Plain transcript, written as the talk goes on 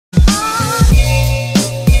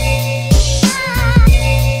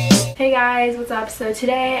guys, what's up? So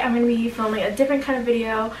today I'm going to be filming a different kind of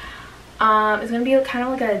video. It's going to be kind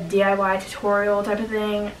of like a DIY tutorial type of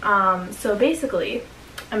thing. So basically,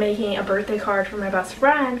 I'm making a birthday card for my best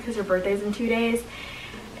friend because her birthday's in 2 days.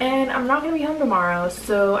 And I'm not going to be home tomorrow,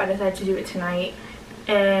 so I decided to do it tonight.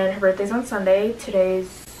 And her birthday's on Sunday.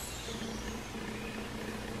 Today's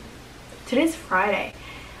Friday.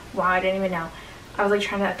 Wow, I didn't even know. I was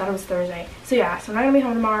like I thought it was Thursday. So yeah, so I'm not gonna be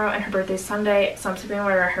home tomorrow and her birthday's Sunday, so I'm sleeping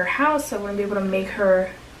over at her house, so I wouldn't be able to make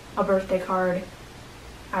her a birthday card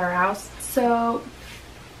at her house. So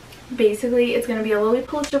basically it's gonna be a Lilly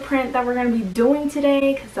Pulitzer print that we're gonna be doing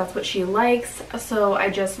today because that's what she likes. So I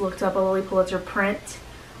just looked up a Lilly Pulitzer print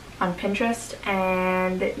on Pinterest,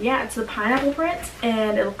 and yeah, it's the pineapple print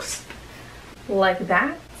and it looks like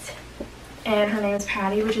that. And her name is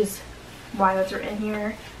Patty, which is why that's written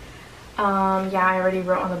here. Yeah, I already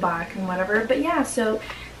wrote on the back and whatever, but yeah, so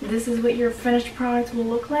this is what your finished product will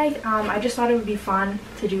look like. I just thought it would be fun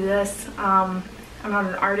to do this. I'm not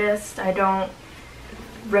an artist. I don't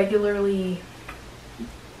regularly,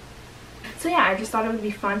 so yeah, I just thought it would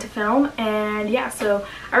be fun to film. And yeah, so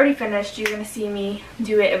I already finished. You're gonna see me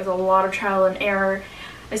do it. It was a lot of trial and error.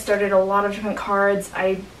 I started a lot of different cards.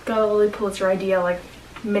 I got a Lilly Pulitzer idea like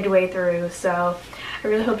midway through, so I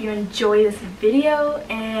really hope you enjoy this video,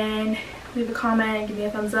 and leave a comment, give me a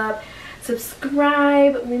thumbs up,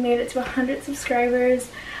 subscribe. We made it to 100 subscribers.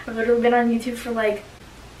 I've literally been on YouTube for like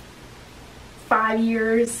 5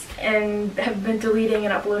 years and have been deleting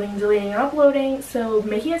and uploading, so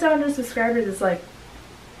making it to 100 subscribers is like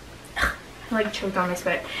I like choked on my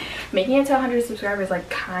spit. Making it to 100 subscribers is like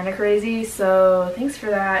kind of crazy, so thanks for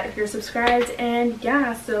that if you're subscribed. And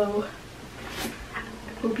yeah, so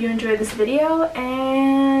hope you enjoyed this video,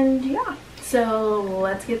 and yeah, so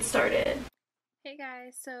let's get started. Hey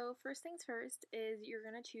guys, so first things first is you're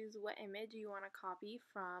going to choose what image you want to copy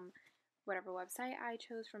from whatever website. I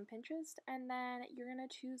chose from Pinterest, and then you're going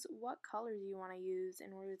to choose what colors you want to use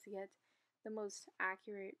in order to get the most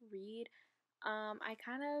accurate read. I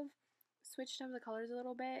kind of switched up the colors a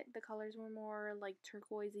little bit. The colors were more like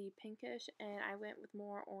turquoisey pinkish, and I went with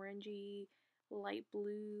more orangey, light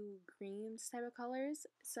blue, greens type of colors.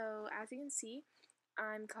 So as you can see,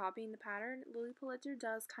 I'm copying the pattern. Lilly Pulitzer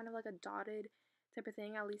does kind of like a dotted type of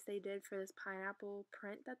thing, at least they did for this pineapple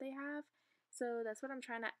print that they have. So that's what I'm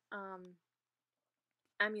trying to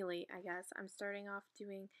emulate, I guess. I'm starting off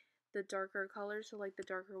doing the darker colors, so like the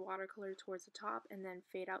darker watercolor towards the top and then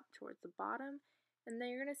fade out towards the bottom. And then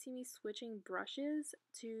you're going to see me switching brushes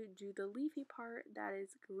to do the leafy part that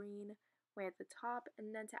is green way at the top,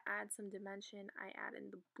 and then to add some dimension I add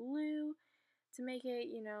in the blue to make it,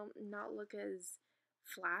 you know, not look as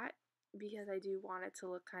flat, because I do want it to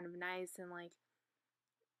look kind of nice and like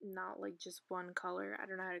not like just one color. I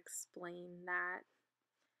don't know how to explain that.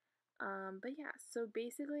 But yeah, so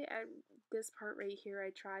basically at this part right here,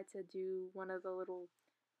 I tried to do one of the little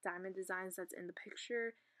diamond designs that's in the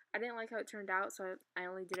picture. I didn't like how it turned out, so I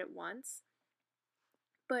only did it once,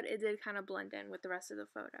 but it did kind of blend in with the rest of the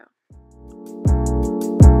photo.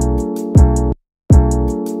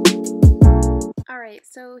 Alright,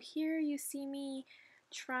 so here you see me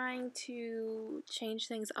trying to change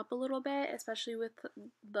things up a little bit, especially with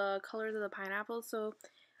the colors of the pineapples. So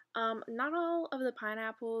not all of the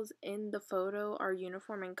pineapples in the photo are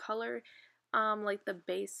uniform in color. Like the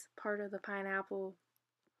base part of the pineapple,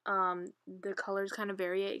 the colors kind of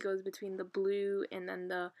vary. It goes between the blue and then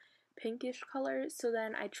the pinkish color. So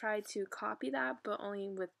then I tried to copy that, but only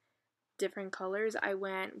with different colors. I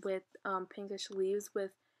went with pinkish leaves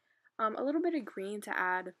with a little bit of green to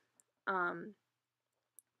add,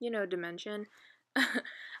 you know, dimension. I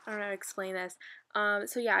don't know how to explain this.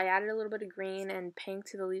 So yeah, I added a little bit of green and pink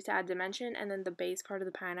to the leaves to add dimension, and then the base part of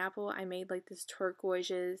the pineapple, I made like this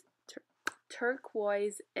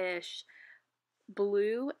turquoise-ish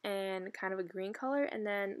blue and kind of a green color, and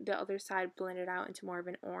then the other side blended out into more of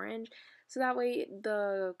an orange. So that way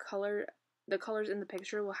the colors in the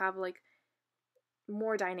picture will have like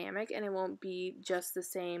more dynamic, and it won't be just the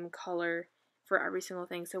same color for every single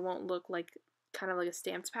thing. So it won't look like kind of like a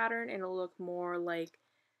stamped pattern, and it'll look more like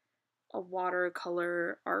a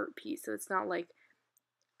watercolor art piece. So it's not like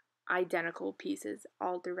identical pieces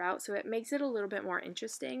all throughout. So it makes it a little bit more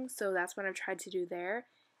interesting. So that's what I've tried to do there.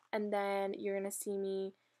 And then you're going to see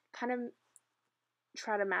me kind of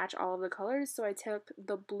try to match all of the colors. So I took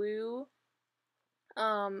the blue,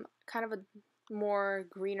 kind of a more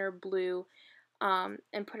greener blue,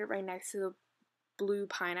 and put it right next to the blue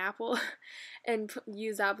pineapple and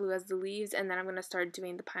use that blue as the leaves. And then I'm going to start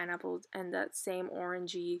doing the pineapples and that same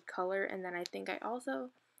orangey color. And then I think I also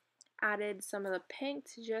added some of the pink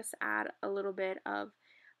to just add a little bit of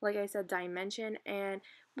like I said, dimension, and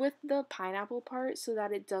with the pineapple part so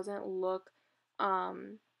that it doesn't look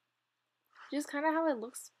just kind of how it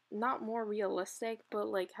looks, not more realistic, but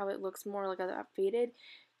like how it looks more like a faded,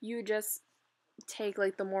 you just take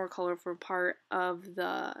like the more colorful part of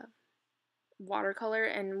the watercolor,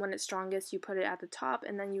 and when it's strongest you put it at the top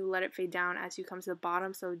and then you let it fade down as you come to the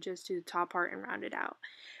bottom, so just to the top part and round it out.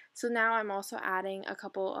 So now I'm also adding a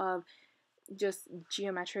couple of just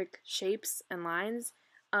geometric shapes and lines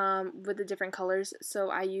with the different colors. So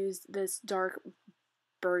I used this dark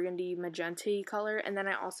burgundy magenta color, and then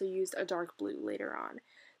I also used a dark blue later on.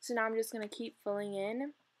 So now I'm just going to keep filling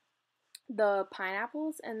in the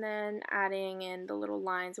pineapples and then adding in the little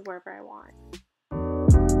lines wherever I want.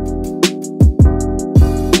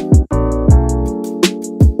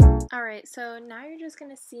 Alright, so now you're just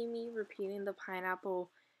going to see me repeating the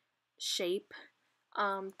pineapple shape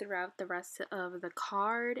throughout the rest of the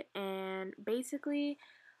card, and basically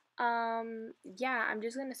yeah, I'm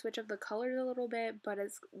just going to switch up the colors a little bit, but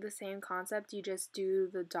it's the same concept. You just do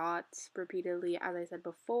the dots repeatedly, as I said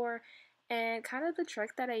before, and kind of the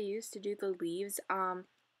trick that I used to do the leaves, I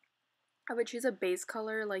would choose a base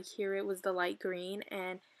color, like here it was the light green,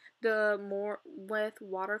 and the more with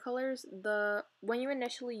watercolors, when you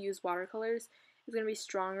initially use watercolors, it's going to be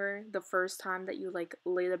stronger the first time that you like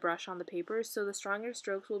lay the brush on the paper, so the stronger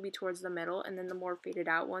strokes will be towards the middle, and then the more faded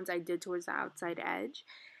out ones I did towards the outside edge.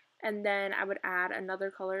 And then I would add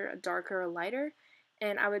another color, a darker, a lighter,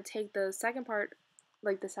 and I would take the second part,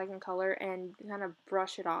 like the second color, and kind of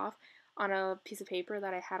brush it off on a piece of paper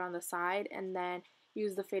that I had on the side, and then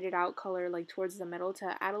use the faded out color like towards the middle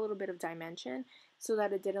to add a little bit of dimension so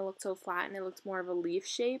that it didn't look so flat and it looks more of a leaf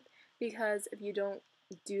shape, because if you don't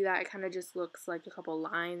do that, it kind of just looks like a couple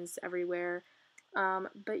lines everywhere.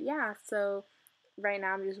 But yeah, so right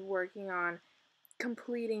now I'm just working on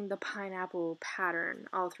completing the pineapple pattern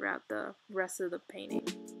all throughout the rest of the painting.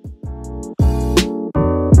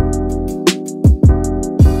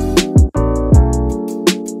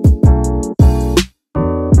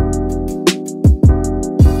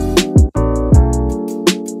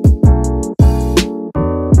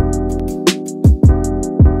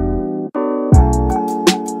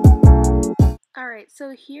 Alright,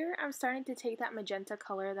 so here I'm starting to take that magenta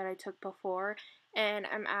color that I took before, and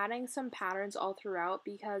I'm adding some patterns all throughout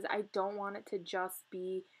because I don't want it to just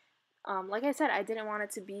be, like I said, I didn't want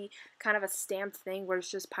it to be kind of a stamped thing where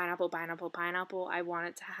it's just pineapple, pineapple, pineapple. I want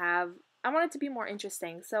it to be more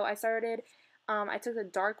interesting. So I started, I took the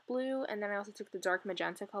dark blue, and then I also took the dark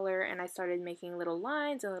magenta color, and I started making little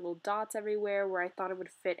lines and little dots everywhere where I thought it would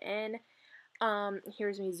fit in.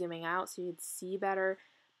 Here's me zooming out so you'd see better.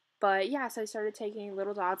 But yeah, so I started taking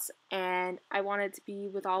little dots, and I wanted to be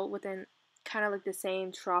within kind of like the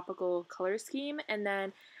same tropical color scheme. And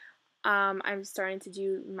then I'm starting to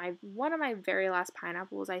do one of my very last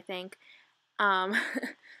pineapples, I think. But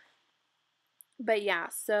yeah,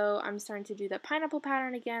 so I'm starting to do the pineapple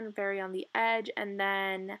pattern again, very on the edge, and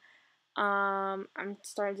then I'm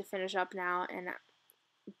starting to finish up now, and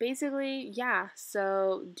basically, yeah,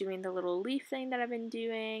 so doing the little leaf thing that I've been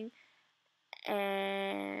doing,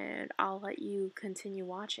 and I'll let you continue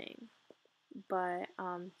watching. But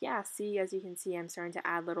yeah, see, as you can see, I'm starting to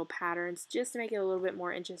add little patterns just to make it a little bit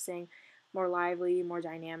more interesting, more lively, more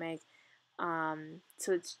dynamic,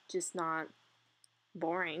 so it's just not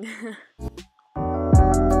boring.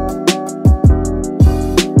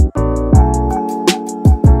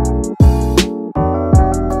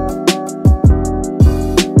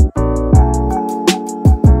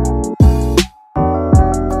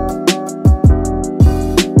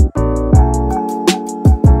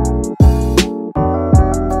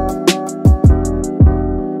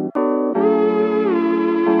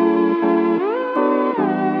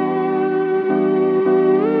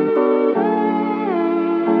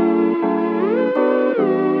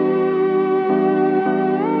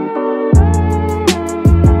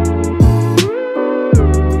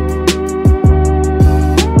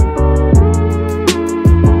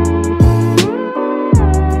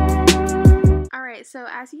 So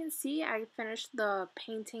as you can see, I finished the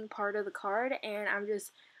painting part of the card, and I'm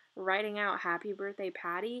just writing out happy birthday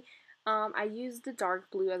Patty. I used the dark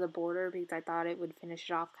blue as a border because I thought it would finish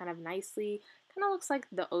it off kind of nicely. Kind of looks like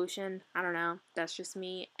the ocean. I don't know. That's just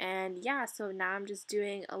me. And yeah, so now I'm just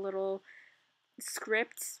doing a little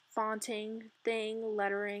script fonting thing,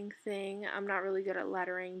 lettering thing. I'm not really good at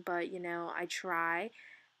lettering, but you know, I try.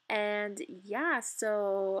 And yeah,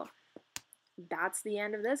 so that's the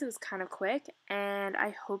end of this. It was kind of quick, and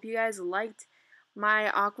I hope you guys liked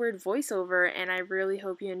my awkward voiceover, and I really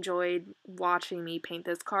hope you enjoyed watching me paint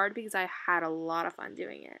this card because I had a lot of fun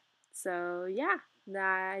doing it. So yeah,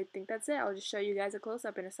 I think that's it. I'll just show you guys a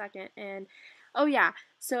close-up in a second. And oh yeah,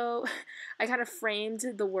 so I kind of framed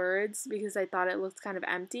the words because I thought it looked kind of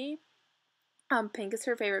empty. Pink is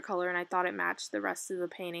her favorite color, and I thought it matched the rest of the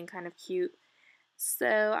painting kind of cute.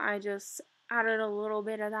 So I just added a little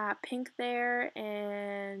bit of that pink there,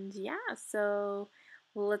 and yeah, so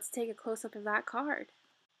let's take a close-up of that card.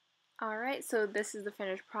 Alright, so this is the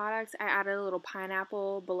finished product. I added a little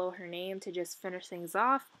pineapple below her name to just finish things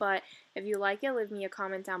off, but if you like it, leave me a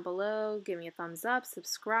comment down below, give me a thumbs up,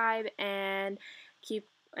 subscribe, and keep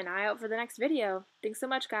an eye out for the next video. Thanks so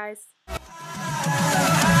much, guys.